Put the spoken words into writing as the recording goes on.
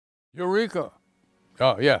Eureka!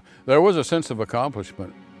 Oh yeah, there was a sense of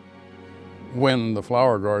accomplishment when the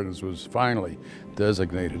Flower Gardens was finally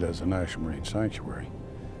designated as a National Marine Sanctuary.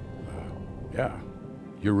 Yeah,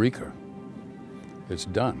 Eureka. It's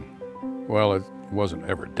done. Well, it wasn't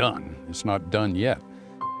ever done. It's not done yet.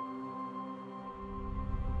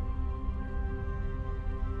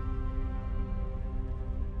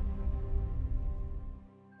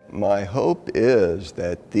 My hope is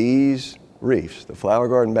that these reefs, the flower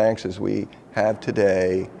garden banks as we have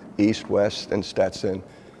today, East, West, and Stetson,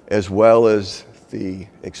 as well as the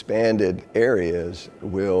expanded areas,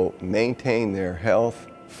 will maintain their health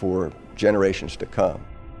for generations to come.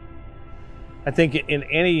 I think in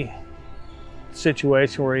any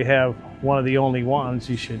situation where you have one of the only ones,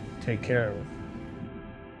 you should take care of it.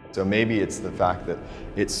 So maybe it's the fact that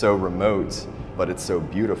it's so remote, but it's so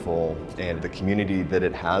beautiful, and the community that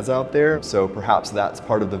it has out there. So perhaps that's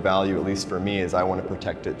part of the value, at least for me, is I want to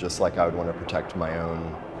protect it just like I would want to protect my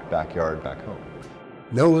own backyard back home.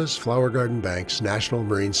 NOAA's Flower Garden Banks National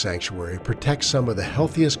Marine Sanctuary protects some of the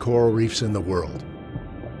healthiest coral reefs in the world.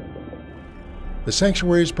 The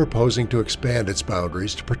sanctuary is proposing to expand its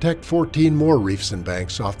boundaries to protect 14 more reefs and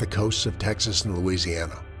banks off the coasts of Texas and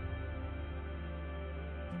Louisiana.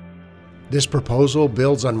 This proposal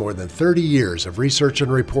builds on more than 30 years of research and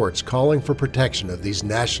reports calling for protection of these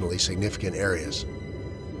nationally significant areas.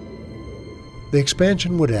 The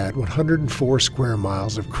expansion would add 104 square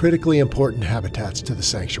miles of critically important habitats to the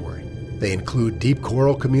sanctuary. They include deep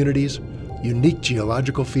coral communities, unique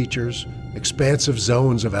geological features, expansive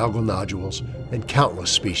zones of algal nodules, and countless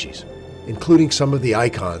species, including some of the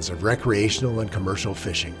icons of recreational and commercial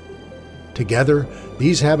fishing. Together,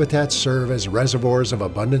 these habitats serve as reservoirs of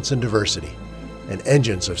abundance and diversity, and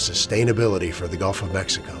engines of sustainability for the Gulf of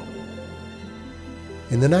Mexico.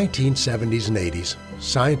 In the 1970s and 80s,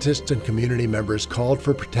 scientists and community members called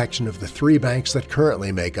for protection of the 3 banks that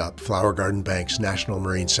currently make up Flower Garden Banks National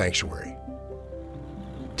Marine Sanctuary.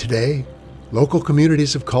 Today, local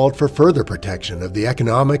communities have called for further protection of the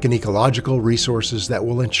economic and ecological resources that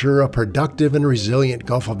will ensure a productive and resilient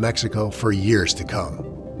Gulf of Mexico for years to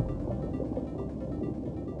come.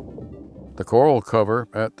 The coral cover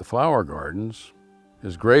at the Flower Gardens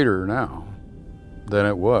is greater now than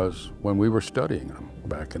it was when we were studying them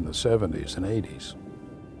back in the 70s and 80s.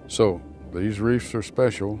 So these reefs are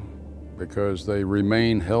special because they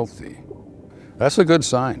remain healthy. That's a good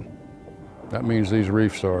sign. That means these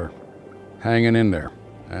reefs are hanging in there.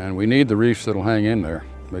 And we need the reefs that'll hang in there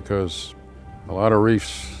because a lot of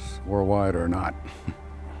reefs worldwide are not.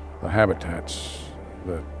 The habitats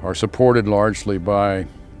that are supported largely by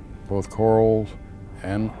both corals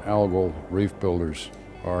and algal reef builders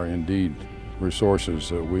are indeed resources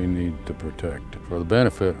that we need to protect for the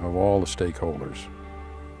benefit of all the stakeholders.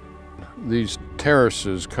 These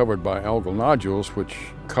terraces covered by algal nodules, which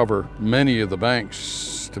cover many of the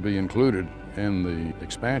banks to be included in the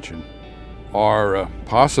expansion, are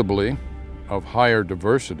possibly of higher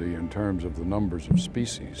diversity in terms of the numbers of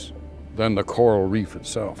species than the coral reef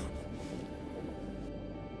itself.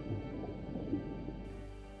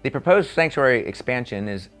 The proposed sanctuary expansion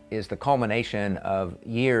is the culmination of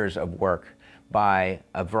years of work by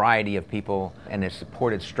a variety of people, and is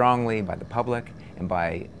supported strongly by the public and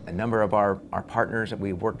by a number of our partners that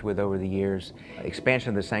we've worked with over the years. Expansion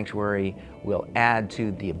of the sanctuary will add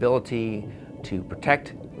to the ability to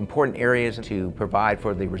protect important areas, to provide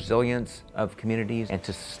for the resilience of communities, and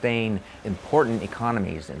to sustain important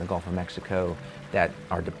economies in the Gulf of Mexico that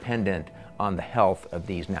are dependent on the health of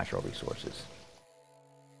these natural resources.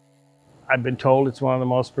 I've been told it's one of the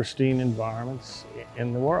most pristine environments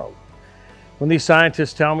in the world. When these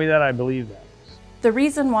scientists tell me that, I believe that. The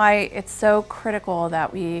reason why it's so critical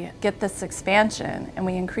that we get this expansion and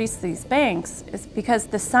we increase these banks is because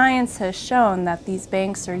the science has shown that these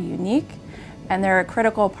banks are unique and they're a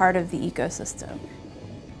critical part of the ecosystem.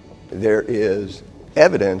 There is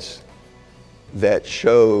evidence that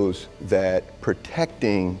shows that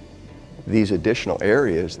protecting these additional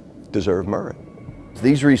areas deserve merit.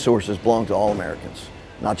 These resources belong to all Americans,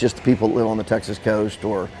 not just the people that live on the Texas coast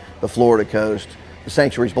or the Florida coast. The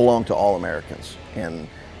sanctuaries belong to all Americans, and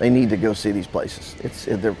they need to go see these places.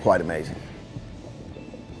 They're quite amazing.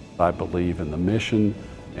 I believe in the mission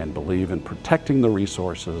and believe in protecting the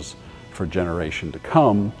resources for generation to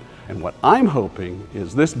come. And what I'm hoping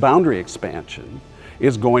is this boundary expansion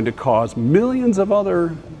is going to cause millions of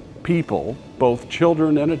other people, both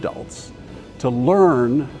children and adults, to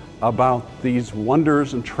learn about these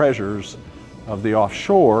wonders and treasures of the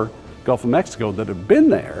offshore Gulf of Mexico that have been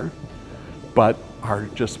there, but are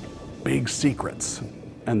just big secrets.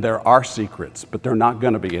 And there are secrets, but they're not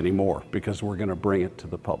going to be anymore because we're going to bring it to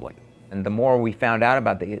the public. And the more we found out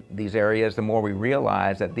about these areas, the more we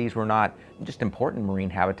realized that these were not just important marine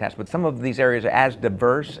habitats, but some of these areas are as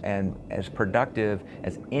diverse and as productive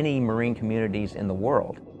as any marine communities in the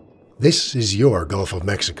world. This is your Gulf of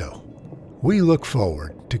Mexico. We look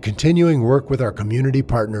forward to continuing work with our community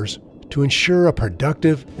partners to ensure a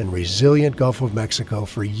productive and resilient Gulf of Mexico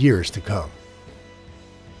for years to come.